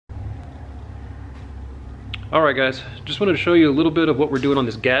Alright guys, just wanted to show you a little bit of what we're doing on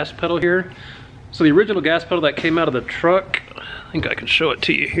this gas pedal here. So the original gas pedal that came out of the truck, I think I can show it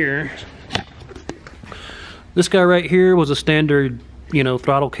to you here. This guy right here was a standard,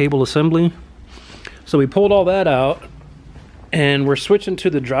 throttle cable assembly. So we pulled all that out and we're switching to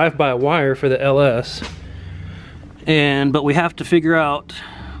the drive-by-wire for the LS. But we have to figure out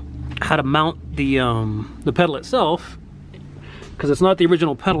how to mount the pedal itself, because it's not the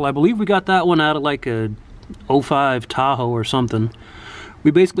original pedal. I believe we got that one out of like a 05 Tahoe or something.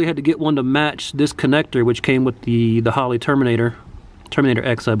 We basically had to get one to match this connector, which came with the Holley Terminator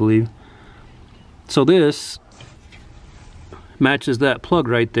X, I believe. So this matches that plug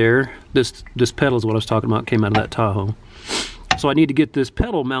right there. This pedal is what I was talking about, came out of that Tahoe. So I need to get this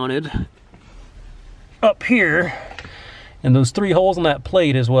pedal mounted up here, and those 3 holes in that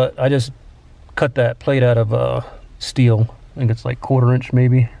plate is what I just cut that plate out of steel. I think it's like 1/4 inch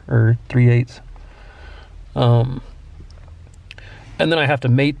maybe, or 3/8. And then I have to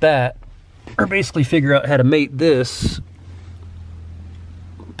mate that, or basically figure out how to mate this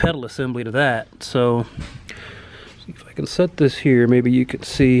pedal assembly to that. So, see if I can set this here, maybe you can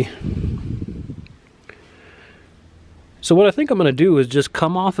see. So what I think I'm gonna do is just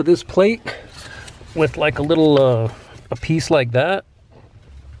come off of this plate with like a little, a piece like that.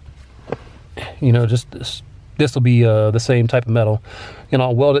 Just this will be the same type of metal. And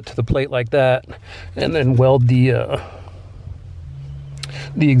I'll weld it to the plate like that, and then weld the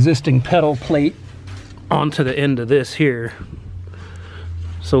existing pedal plate onto the end of this here.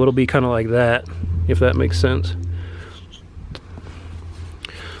 So it'll be kind of like that, if that makes sense.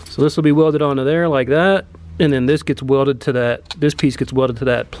 So this will be welded onto there like that, and then this gets welded to that, this piece gets welded to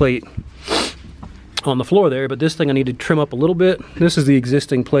that plate on the floor there. But this thing I need to trim up a little bit. This is the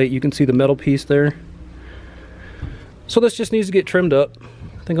existing plate. You can see the metal piece there. So this just needs to get trimmed up.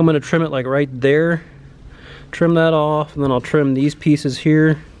 I think I'm going to trim it like right there. Trim that off, and then I'll trim these pieces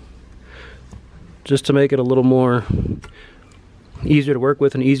here just to make it a little more easier to work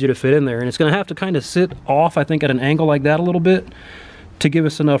with and easier to fit in there. And it's going to have to kind of sit off, I think, at an angle like that a little bit to give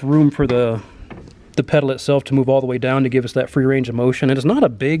us enough room for the pedal itself to move all the way down to give us that free range of motion. And it's not a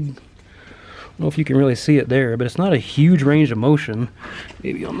big, I don't know if you can really see it there, but it's not a huge range of motion.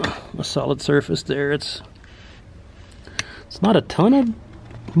 Maybe on the solid surface there, it's not a ton of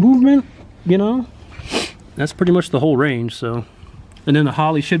movement, That's pretty much the whole range. So, and then the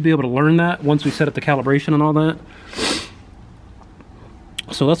Holley should be able to learn that once we set up the calibration and all that.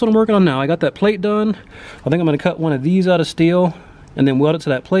 So that's what I'm working on now. I got that plate done. I think I'm going to cut one of these out of steel and then weld it to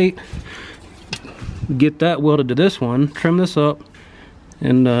that plate. Get that welded to this one, trim this up,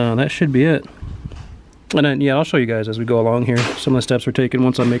 and that should be it. And then, yeah, I'll show you guys as we go along here some of the steps we're taking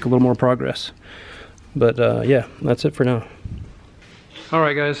once I make a little more progress. But yeah, that's it for now.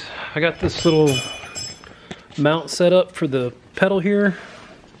 Alright guys, I got this little mount set up for the pedal here.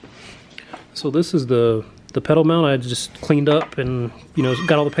 So this is the pedal mount I just cleaned up and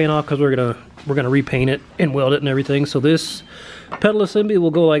got all the paint off because we're gonna repaint it and weld it and everything. So this pedal assembly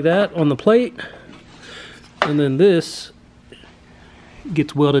will go like that on the plate, and then this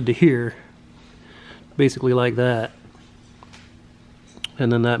gets welded to here, basically like that.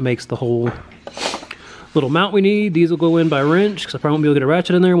 And then that makes the whole little mount we need. These will go in by wrench because I probably won't be able to get a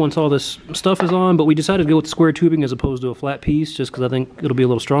ratchet in there once all this stuff is on, but we decided to go with square tubing as opposed to a flat piece just because I think it'll be a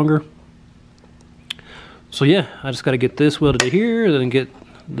little stronger. So yeah, I just got to get this welded to here, then get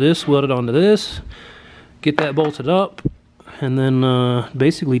this welded onto this, get that bolted up, and then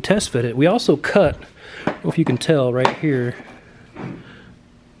basically test fit it. We also cut, I don't know if you can tell right here,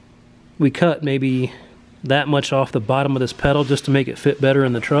 we cut maybe that much off the bottom of this pedal just to make it fit better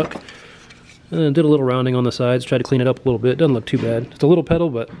in the truck. And did a little rounding on the sides, tried to clean it up a little bit. Doesn't look too bad. It's a little pedal,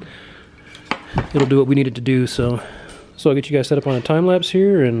 but it'll do what we needed to do. So I'll get you guys set up on a time lapse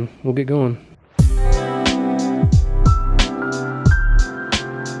here, and we'll get going.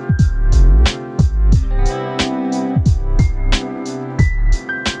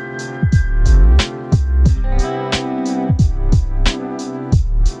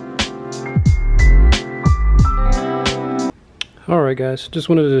 Alright guys, just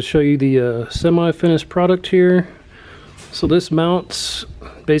wanted to show you the semi-finished product here. So this mounts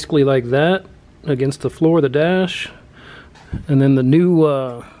basically like that against the floor of the dash, and then the new,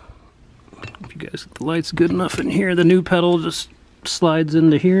 if you guys, the light's good enough in here, the new pedal just slides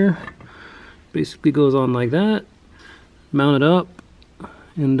into here, basically goes on like that, mount it up,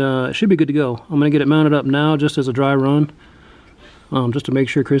 and it should be good to go. I'm going to get it mounted up now just as a dry run, just to make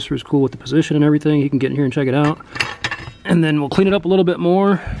sure Christopher's cool with the position and everything. He can get in here and check it out. And then we'll clean it up a little bit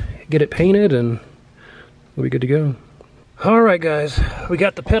more, get it painted, and we'll be good to go. Alright guys, we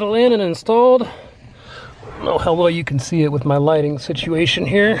got the pedal in and installed. don't know how well you can see it with my lighting situation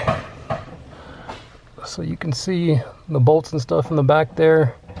here. So you can see the bolts and stuff in the back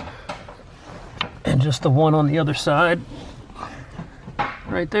there, and just the one on the other side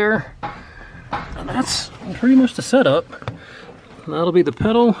right there. And that's pretty much the setup. And that'll be the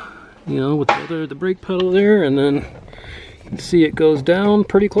pedal, you know, with the brake pedal there, and then you can see it goes down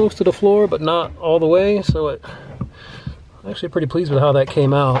pretty close to the floor, but not all the way. So I'm actually pretty pleased with how that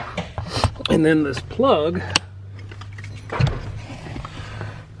came out. And then this plug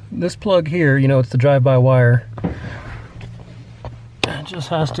here, you know, it's the drive-by wire. It just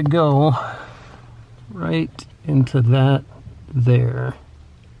has to go right into that there.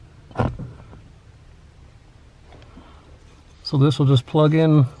 So this will just plug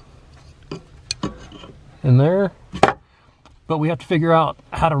in there. But we have to figure out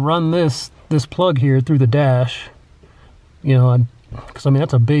how to run this plug here through the dash. You know, because I mean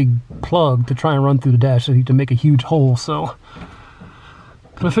that's a big plug to try and run through the dash, so you have to make a huge hole. So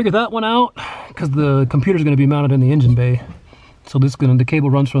gonna figure that one out, because the computer's gonna be mounted in the engine bay. So the cable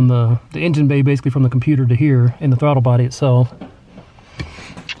runs from the engine bay, basically from the computer to here in the throttle body itself.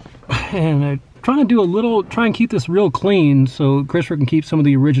 And I'm trying to try and keep this real clean so Christopher can keep some of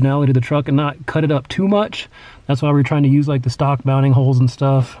the originality of the truck and not cut it up too much. That's why we're trying to use like the stock mounting holes and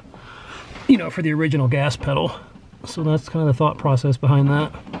stuff, you know, for the original gas pedal. So that's kind of the thought process behind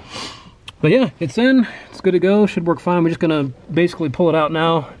that. But yeah, it's in, it's good to go, should work fine. We're just gonna basically pull it out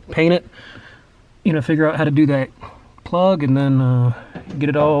now, paint it, you know, figure out how to do that plug, and then get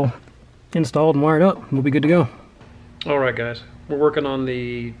it all installed and wired up. We'll be good to go. All right, guys, we're working on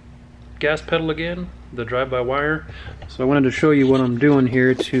the gas pedal again, the drive-by-wire. So I wanted to show you what I'm doing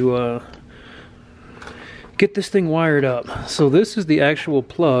here to get this thing wired up. So this is the actual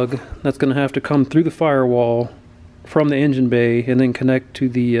plug that's gonna have to come through the firewall from the engine bay and then connect to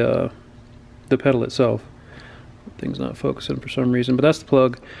the pedal itself. Thing's not focusing for some reason, but that's the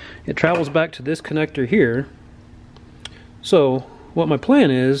plug. It travels back to this connector here. So what my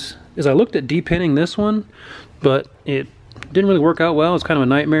plan is I looked at depinning this one, but it didn't really work out well. It's kind of a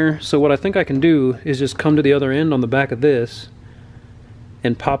nightmare. So what I think I can do is just come to the other end on the back of this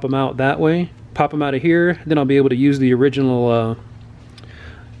and pop them out that way. Pop them out of here, then I'll be able to use the original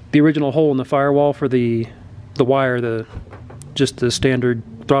hole in the firewall for the wire, just the standard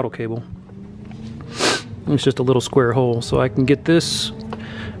throttle cable. It's just a little square hole, so I can get this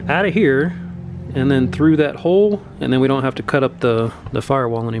out of here and then through that hole, and then we don't have to cut up the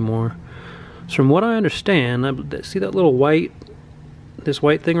firewall anymore. So from what I understand, see that little this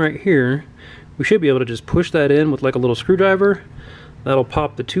white thing right here, we should be able to just push that in with like a little screwdriver. That'll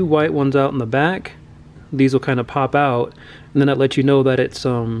pop the two white ones out in the back. These will kind of pop out, and then that lets you know that it's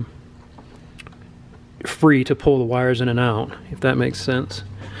free to pull the wires in and out, if that makes sense.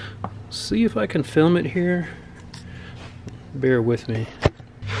 See if I can film it here. Bear with me.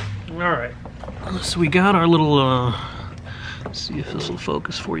 Alright, so we got our little, let's see if this will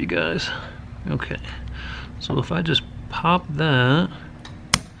focus for you guys. Okay, so if I just pop that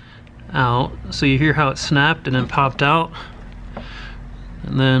out, so you hear how it snapped and then popped out?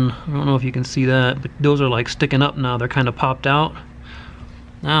 And then, I don't know if you can see that, but those are like sticking up now, they're kind of popped out.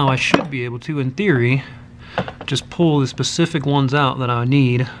 Now I should be able to, in theory, just pull the specific ones out that I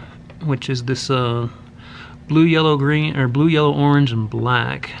need, which is this blue, yellow, green, or blue, yellow, orange, and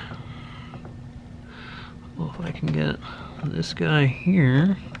black. Well, if I can get this guy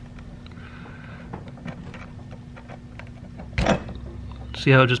here.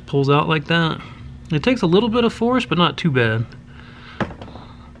 See how it just pulls out like that? It takes a little bit of force, but not too bad.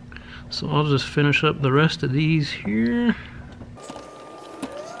 So I'll just finish up the rest of these here.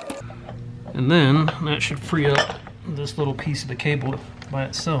 And then that should free up this little piece of the cable by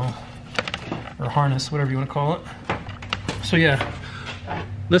itself, or harness, whatever you want to call it. So yeah,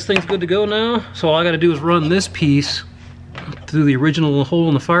 this thing's good to go now. So all I got to do is run this piece through the original hole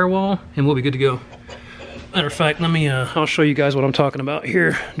in the firewall, and we'll be good to go. Matter of fact, I'll show you guys what I'm talking about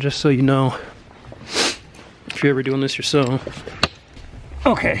here, just so you know, if you're ever doing this yourself.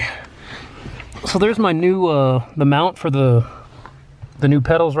 Okay, so there's my new the mount for the new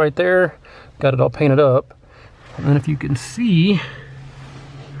pedals right there. Got it all painted up, and then if you can see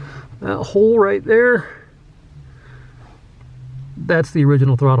that hole right there, that's the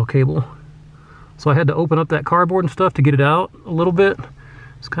original throttle cable. So I had to open up that cardboard and stuff to get it out a little bit.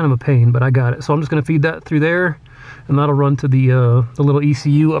 It's kind of a pain, but I got it. So I'm just going to feed that through there, and that'll run to the little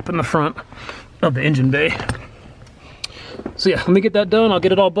ECU up in the front of the engine bay. So yeah, let me get that done. I'll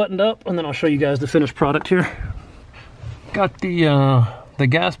get it all buttoned up, and then I'll show you guys the finished product here. Got the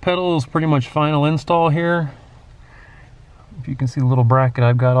gas pedals pretty much final install here. If you can see the little bracket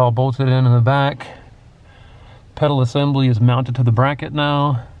I've got all bolted in the back. pedal assembly is mounted to the bracket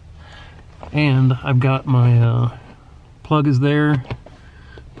now, and I've got my plug is there.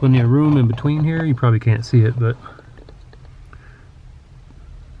 Plenty of room in between here. You probably can't see it, but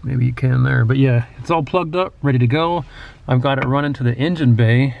maybe you can there. But yeah, it's all plugged up, ready to go. I've got it running to the engine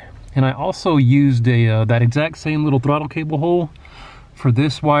bay, and I also used a that exact same little throttle cable hole for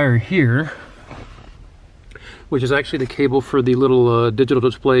this wire here, which is actually the cable for the little digital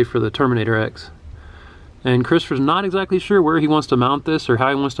display for the Terminator X. And Christopher's not exactly sure where he wants to mount this or how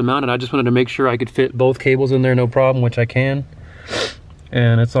he wants to mount it. I just wanted to make sure I could fit both cables in there, no problem, which I can.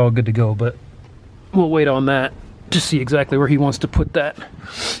 And it's all good to go, but we'll wait on that to see exactly where he wants to put that.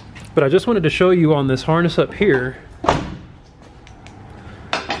 But I just wanted to show you on this harness up here.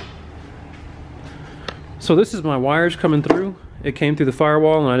 So this is my wires coming through. It came through the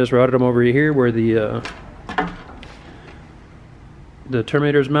firewall, and I just routed them over here where the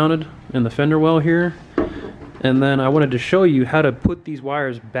Terminator is mounted in the fender well here. And then I wanted to show you how to put these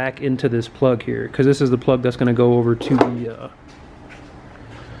wires back into this plug here, because this is the plug that's going to go over to the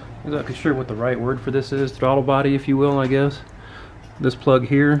I'm not exactly sure what the right word for this is, throttle body, if you will, I guess. This plug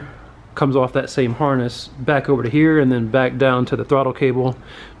here comes off that same harness back over to here and then back down to the throttle cable,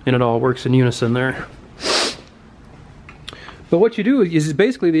 and it all works in unison there. But what you do is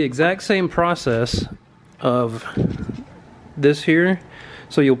basically the exact same process of this here.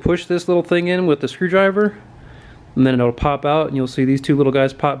 So you'll push this little thing in with the screwdriver, and then it'll pop out, and you'll see these two little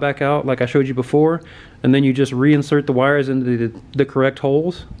guys pop back out like I showed you before, and then you just reinsert the wires into the correct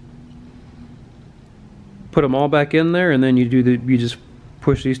holes. Put them all back in there, and then you just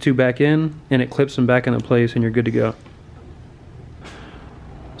push these two back in, and it clips them back into place, and you're good to go.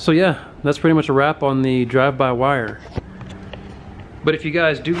 So yeah, that's pretty much a wrap on the drive-by-wire. But if you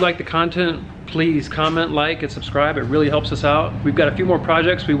guys do like the content, please comment, like, and subscribe. It really helps us out. We've got a few more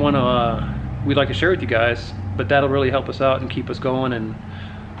projects we'd like to share with you guys, but that'll really help us out and keep us going, and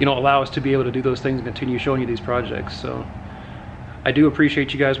allow us to be able to do those things and continue showing you these projects. So I do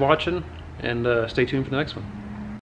appreciate you guys watching, and stay tuned for the next one.